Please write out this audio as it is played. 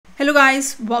Hello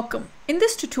guys, welcome. In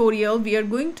this tutorial, we are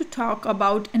going to talk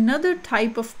about another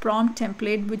type of prompt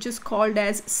template which is called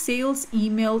as sales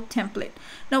email template.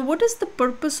 Now, what is the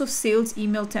purpose of sales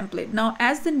email template? Now,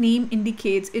 as the name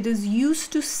indicates, it is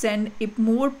used to send a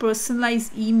more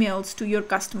personalized emails to your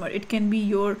customer. It can be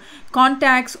your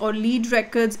contacts or lead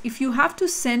records. If you have to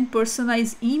send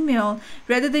personalized email,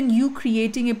 rather than you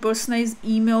creating a personalized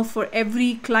email for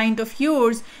every client of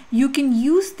yours, you can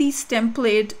use these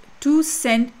templates to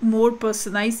send more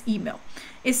personalized email.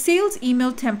 A sales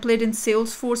email template in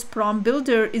Salesforce Prompt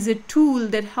Builder is a tool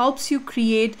that helps you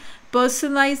create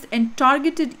personalized and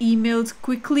targeted emails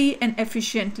quickly and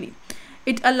efficiently.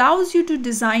 It allows you to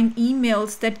design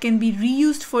emails that can be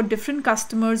reused for different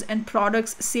customers and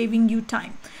products, saving you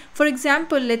time. For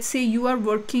example, let's say you are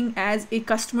working as a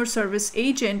customer service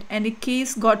agent and a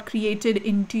case got created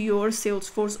into your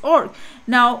Salesforce org.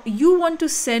 Now, you want to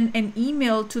send an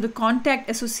email to the contact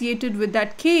associated with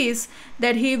that case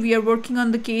that, hey, we are working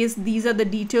on the case, these are the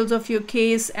details of your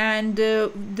case, and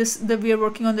we are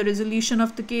working on the resolution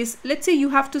of the case. Let's say you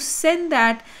have to send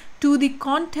that to the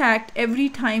contact every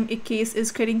time a case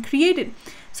is getting created.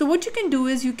 So what you can do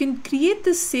is you can create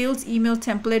this sales email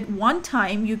template one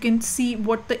time. You can see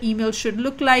what the email should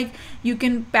look like. You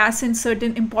can pass in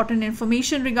certain important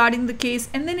information regarding the case,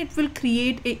 and then it will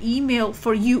create an email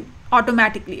for you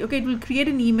automatically. Okay, it will create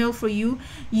an email for you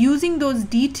using those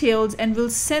details and will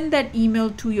send that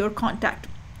email to your contact.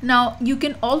 Now, you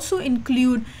can also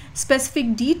include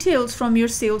specific details from your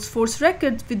Salesforce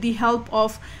records with the help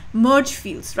of merge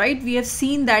fields, right? We have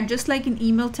seen that just like in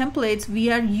email templates, we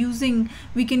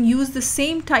can use the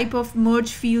same type of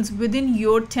merge fields within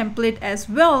your template as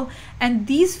well. And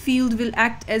these fields will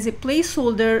act as a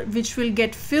placeholder which will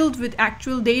get filled with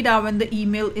actual data when the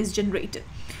email is generated.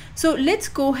 So let's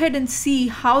go ahead and see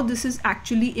how this is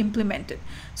actually implemented.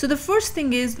 So the first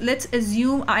thing is, let's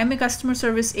assume I'm a customer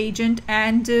service agent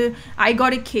and I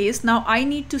got a case. Now I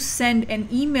need to send an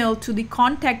email to the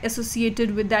contact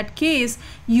associated with that case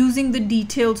using the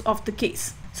details of the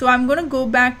case. So I'm going to go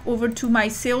back over to my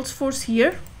Salesforce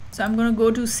here. So I'm going to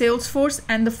go to Salesforce,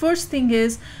 and the first thing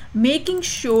is making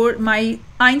sure my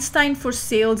Einstein for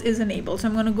Sales is enabled. So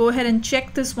I'm going to go ahead and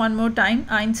check this one more time,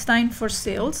 Einstein for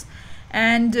Sales.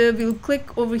 And we'll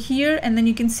click over here, and then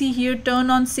you can see here turn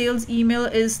on sales email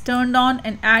is turned on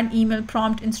and add email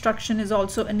prompt instruction is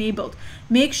also enabled.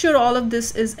 Make sure all of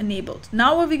this is enabled.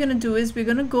 Now what we're going to do is we're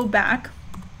going to go back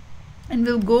and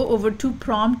we'll go over to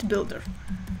Prompt Builder,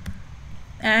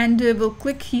 and we'll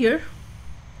click here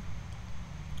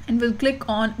and we'll click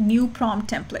on new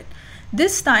prompt template.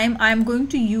 This time I'm going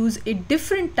to use a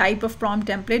different type of prompt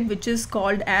template which is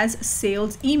called as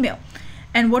sales email.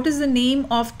 And what is the name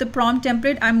of the prompt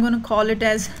template? I'm going to call it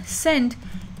as send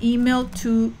email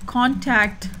to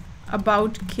contact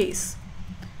about case.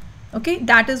 Okay,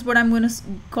 that is what I'm going to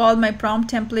call my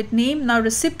prompt template name. Now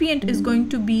recipient is going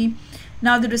to be,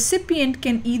 now the recipient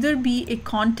can either be a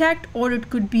contact or it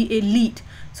could be a lead.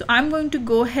 So I'm going to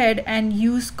go ahead and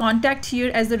use contact here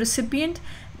as the recipient.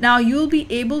 Now you'll be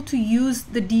able to use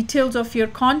the details of your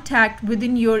contact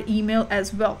within your email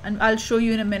as well, and I'll show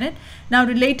you in a minute. Now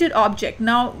related object.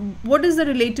 Now what is the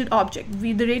related object?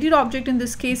 The related object in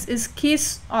this case is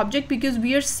case object, because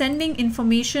we are sending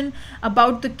information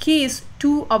about the case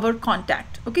to our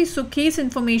contact. Okay, so case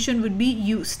information would be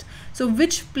used. So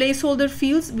which placeholder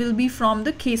fields will be from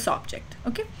the case object.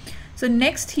 Okay, so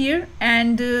next here,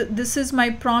 and this is my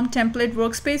prompt template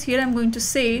workspace. Here I'm going to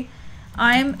say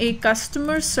I am a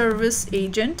customer service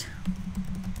agent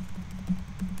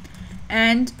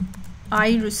and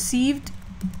I received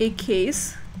a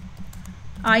case.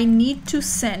 I need to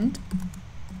send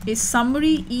a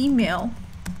summary email,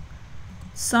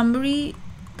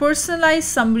 personalized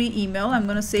summary email. I'm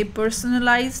going to say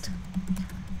personalized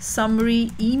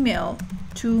summary email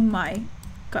to my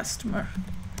customer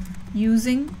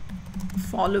using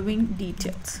following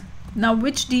details. Now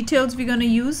which details we're going to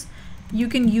use? You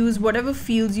can use whatever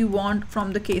fields you want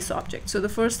from the case object. So the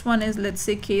first one is, let's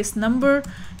say, case number,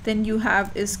 then you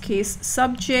have is case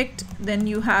subject, then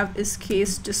you have is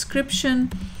case description,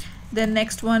 then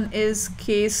next one is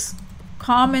case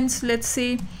comments, let's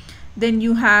say, then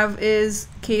you have is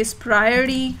case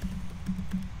priority,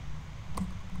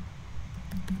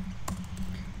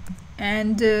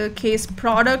 and case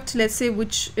product, let's say,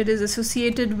 which it is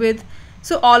associated with.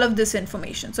 So all of this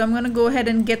information. So I'm going to go ahead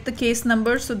and get the case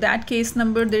number. So that case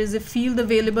number, there is a field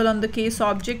available on the case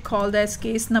object called as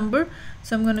case number.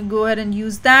 So I'm going to go ahead and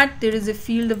use that. There is a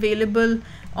field available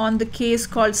on the case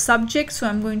called subject. So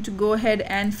I'm going to go ahead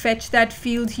and fetch that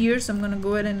field here. So I'm going to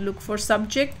go ahead and look for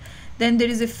subject. Then there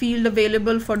is a field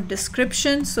available for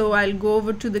description. So I'll go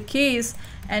over to the case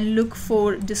and look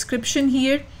for description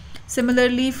here.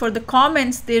 Similarly, for the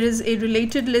comments, there is a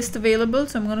related list available.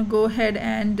 So I'm going to go ahead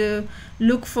and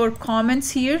look for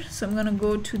comments here. So I'm going to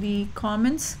go to the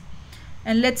comments.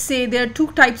 And let's say there are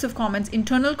two types of comments,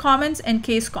 internal comments and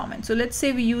case comments. So let's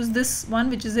say we use this one,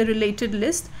 which is a related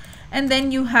list. And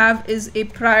then you have is a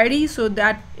priority. So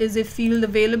that is a field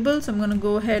available. So I'm going to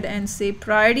go ahead and say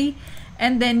priority.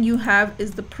 And then you have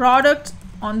is the product.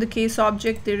 On the case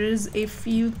object, there is a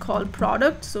field called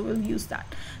product. So we'll use that.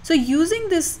 So using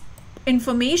this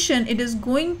information, it is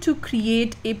going to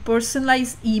create a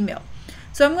personalized email.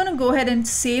 So I'm going to go ahead and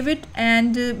save it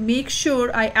and make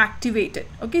sure I activate it.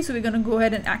 Okay, so we're going to go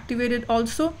ahead and activate it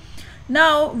also.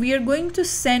 Now we are going to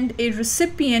send a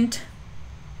recipient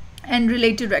and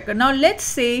related record. Now let's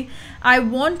say I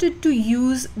wanted to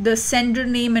use the sender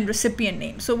name and recipient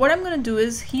name. So what I'm going to do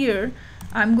is here,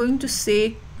 I'm going to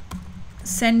say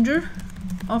sender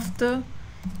of the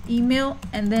email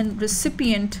and then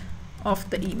recipient of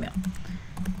the email.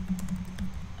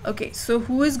 Okay, so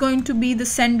who is going to be the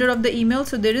sender of the email?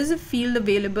 So there is a field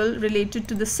available related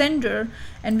to the sender,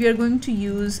 and we are going to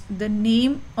use the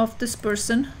name of this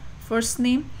person, first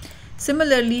name.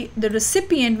 Similarly, the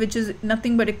recipient, which is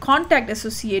nothing but a contact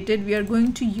associated, we are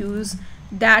going to use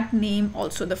that name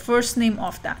also, the first name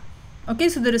of that. Okay,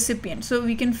 so the recipient. So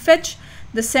we can fetch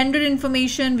the sender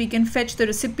information, we can fetch the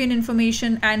recipient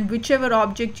information, and whichever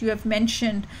object you have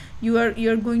mentioned,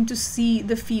 you're going to see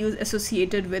the fields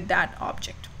associated with that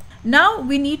object. Now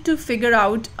we need to figure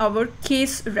out our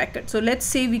case record. So let's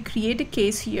say we create a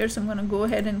case here. So I'm going to go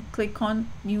ahead and click on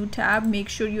new tab. Make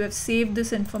sure you have saved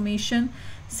this information,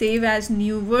 save as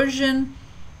new version,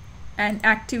 and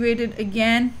activate it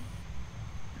again.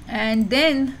 And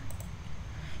then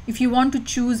if you want to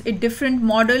choose a different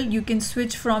model, you can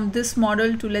switch from this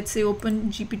model to, let's say,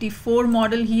 Open GPT-4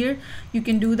 model here. You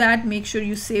can do that. Make sure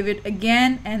you save it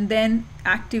again and then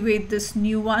activate this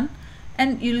new one,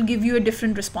 and it'll give you a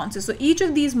different responses. So each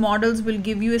of these models will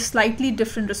give you a slightly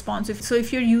different response. So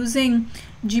if you're using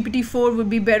GPT-4 would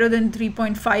be better than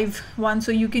 3.51.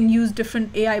 So you can use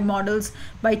different AI models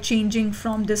by changing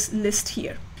from this list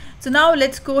here. So now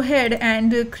let's go ahead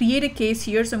and create a case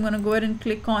here. So I'm going to go ahead and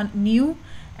click on new,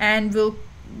 and we'll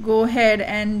go ahead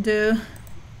and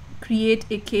create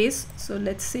a case. So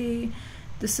let's say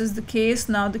this is the case.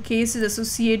 Now the case is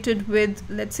associated with,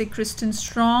 let's say, Kristen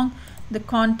Strong. The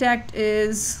contact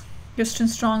is Kristen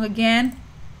Strong again.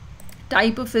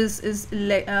 Type of is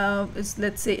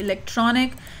let's say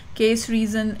electronic. Case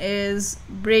reason is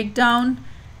breakdown,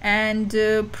 and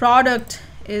product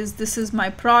is, this is my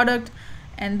product,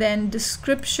 and then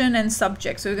description and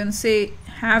subject. So we're going to say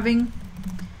having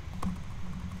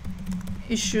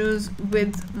issues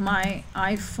with my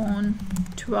iPhone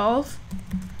 12.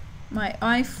 My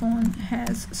iPhone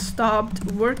has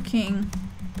stopped working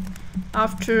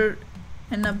after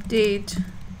an update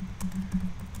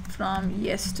from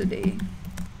yesterday.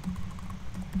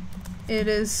 It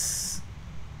is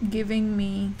giving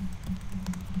me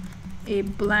a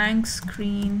blank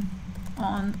screen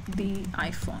on the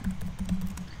iPhone.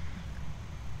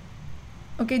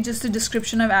 Okay, just a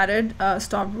description I've added,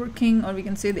 stopped working, or we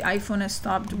can say the iPhone has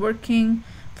stopped working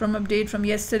from update from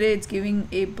yesterday. It's giving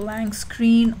a blank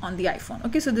screen on the iPhone.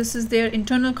 Okay, so this is their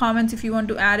internal comments if you want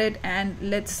to add it, and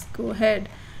let's go ahead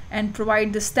and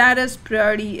provide the status.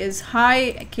 Priority is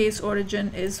high, case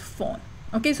origin is phone.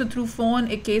 Okay, so through phone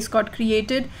a case got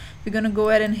created. We're going to go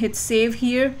ahead and hit save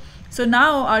here. So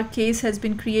now our case has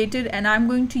been created, and I'm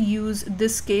going to use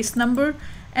this case number,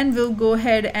 and we'll go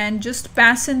ahead and just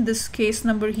pass in this case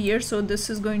number here. So this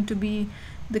is going to be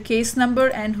the case number,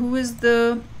 and who is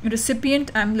the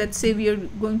recipient? Let's say we are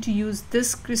going to use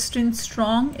this Kristen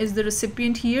Strong is the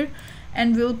recipient here,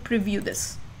 and we'll preview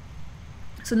this.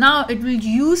 So now it will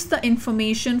use the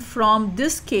information from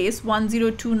this case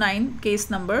 1029 case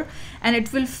number, and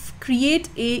it will create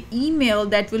a email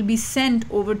that will be sent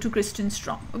over to Kristen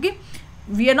Strong. Okay,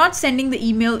 we are not sending the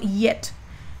email yet,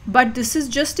 but this is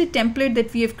just a template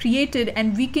that we have created,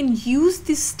 and we can use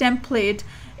this template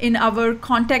in our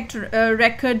contact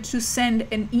record to send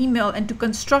an email and to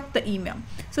construct the email.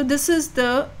 So this is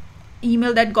the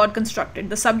email that got constructed.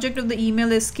 The subject of the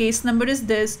email is case number is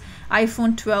this,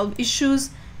 iPhone 12 issues.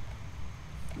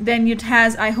 Then it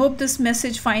has, I hope this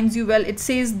message finds you well. It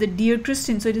says the dear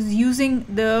Kristen, so it is using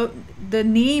the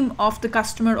name of the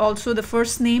customer, also the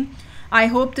first name. I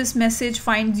hope this message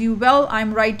finds you well.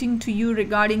 I'm writing to you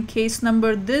regarding case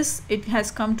number this. It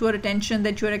has come to our attention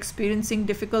that you are experiencing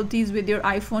difficulties with your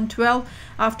iPhone 12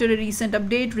 after a recent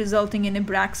update resulting in a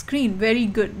black screen. Very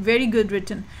good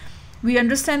written. We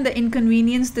understand the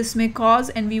inconvenience this may cause,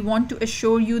 and we want to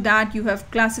assure you that you have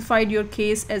classified your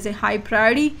case as a high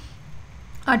priority.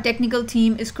 Our technical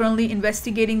team is currently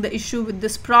investigating the issue with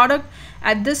this product.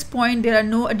 At this point, there are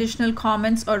no additional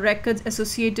comments or records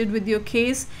associated with your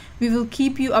case. We will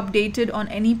keep you updated on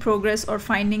any progress or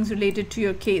findings related to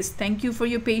your case. Thank you for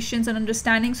your patience and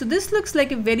understanding. So this looks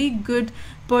like a very good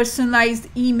personalized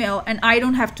email, and I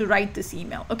don't have to write this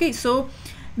email. Okay, so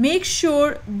make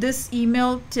sure this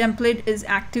email template is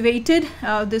activated,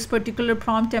 this particular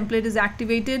prompt template is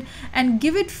activated, and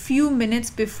give it few minutes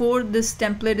before this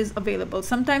template is available.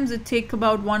 Sometimes it takes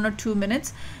about 1 or 2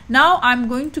 minutes. Now I'm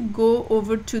going to go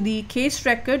over to the case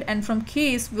record, and from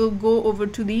case we'll go over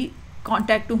to the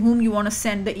contact to whom you want to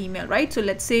send the email, right? So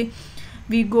let's say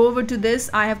we go over to this.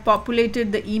 I have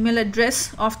populated the email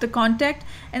address of the contact,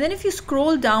 and then if you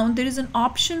scroll down, there is an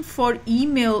option for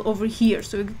email over here.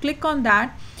 So we click on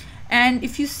that, and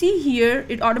if you see here,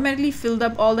 it automatically filled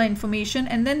up all the information,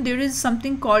 and then there is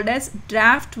something called as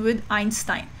draft with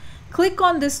Einstein. Click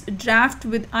on this draft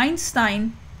with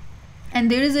Einstein, and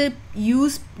there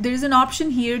is an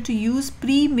option here to use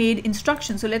pre-made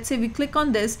instructions. So let's say we click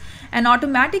on this, and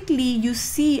automatically you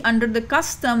see under the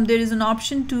custom there is an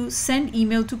option to send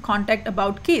email to contact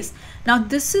about case. Now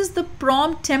this is the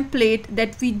prompt template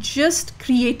that we just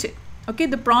created. Okay,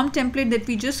 the prompt template that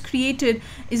we just created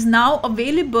is now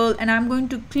available, and I'm going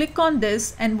to click on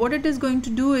this, and what it is going to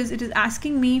do is it is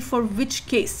asking me for which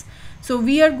case. So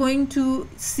we are going to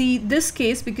see this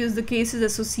case because the case is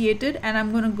associated, and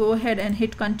I'm going to go ahead and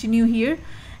hit continue here,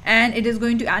 and it is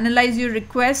going to analyze your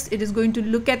request. It is going to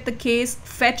look at the case,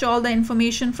 fetch all the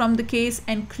information from the case,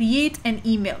 and create an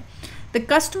email. The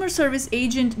customer service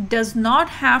agent does not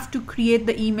have to create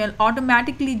the email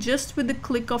automatically. Just with the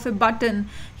click of a button,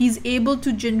 he's able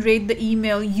to generate the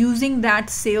email using that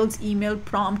sales email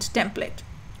prompt template.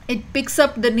 It picks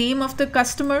up the name of the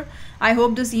customer. I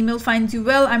hope this email finds you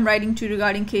well. I'm writing to you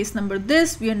regarding case number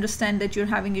this. We understand that you're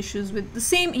having issues with the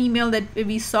same email that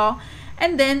we saw.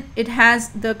 And then it has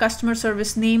the customer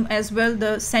service name as well.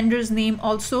 The sender's name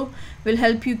also will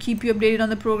help you, keep you updated on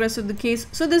the progress of the case.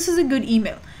 So this is a good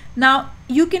email. Now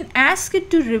you can ask it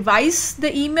to revise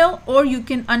the email, or you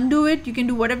can undo it. You can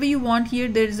do whatever you want here.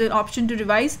 There is an option to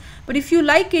revise, but if you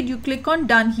like it, you click on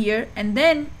done here, and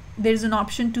then there's an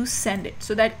option to send it.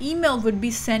 So that email would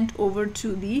be sent over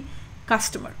to the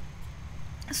customer.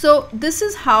 So this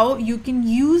is how you can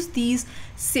use these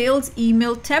sales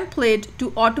email template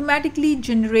to automatically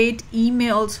generate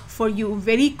emails for you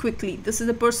very quickly. This is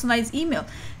a personalized email.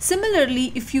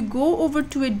 Similarly, if you go over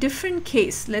to a different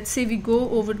case, let's say we go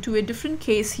over to a different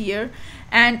case here,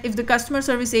 and if the customer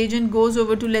service agent goes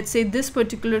over to, let's say, this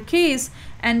particular case,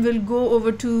 and will go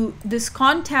over to this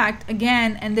contact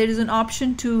again, and there is an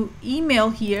option to email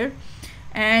here,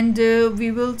 and we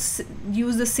will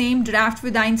use the same draft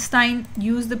with Einstein,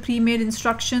 use the pre-made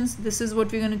instructions. This is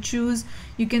what we're going to choose.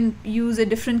 You can use a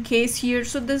different case here.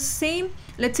 So the same,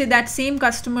 let's say that same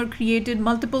customer created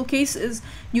multiple cases,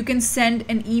 you can send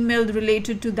an email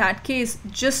related to that case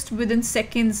just within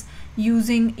seconds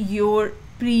using your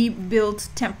pre-built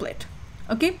template.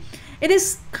 Okay, it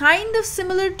is kind of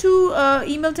similar to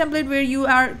email template where you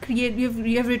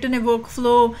have written a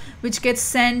workflow which gets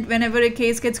sent whenever a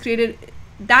case gets created.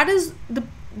 That is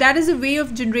a way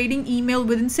of generating email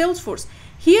within Salesforce.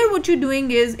 Here what you're doing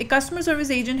is a customer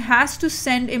service agent has to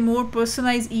send a more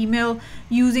personalized email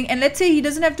using, and let's say he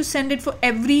doesn't have to send it for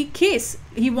every case.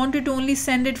 He wanted to only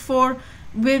send it for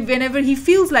whenever he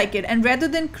feels like it, and rather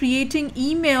than creating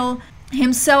email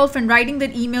himself and writing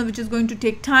that email, which is going to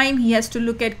take time, he has to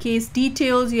look at case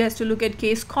details, he has to look at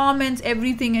case comments,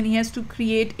 everything, and he has to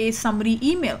create a summary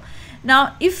email.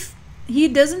 Now if he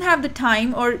doesn't have the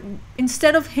time, or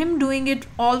instead of him doing it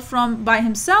all by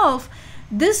himself,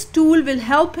 this tool will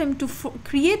help him to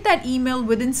create that email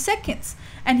within seconds,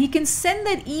 and he can send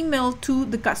that email to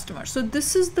the customer. So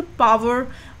this is the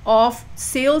power of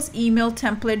sales email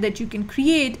template that you can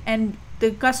create, and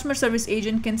the customer service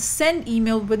agent can send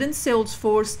email within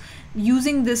Salesforce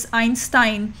using this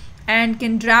Einstein, and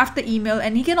can draft the email,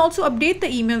 and he can also update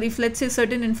the email. If let's say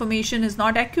certain information is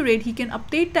not accurate, he can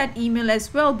update that email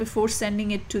as well before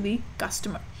sending it to the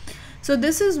customer. So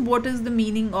this is what is the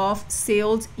meaning of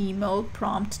sales email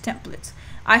prompt templates.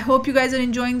 I hope you guys are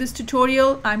enjoying this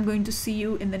tutorial. I'm going to see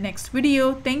you in the next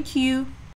video. Thank you.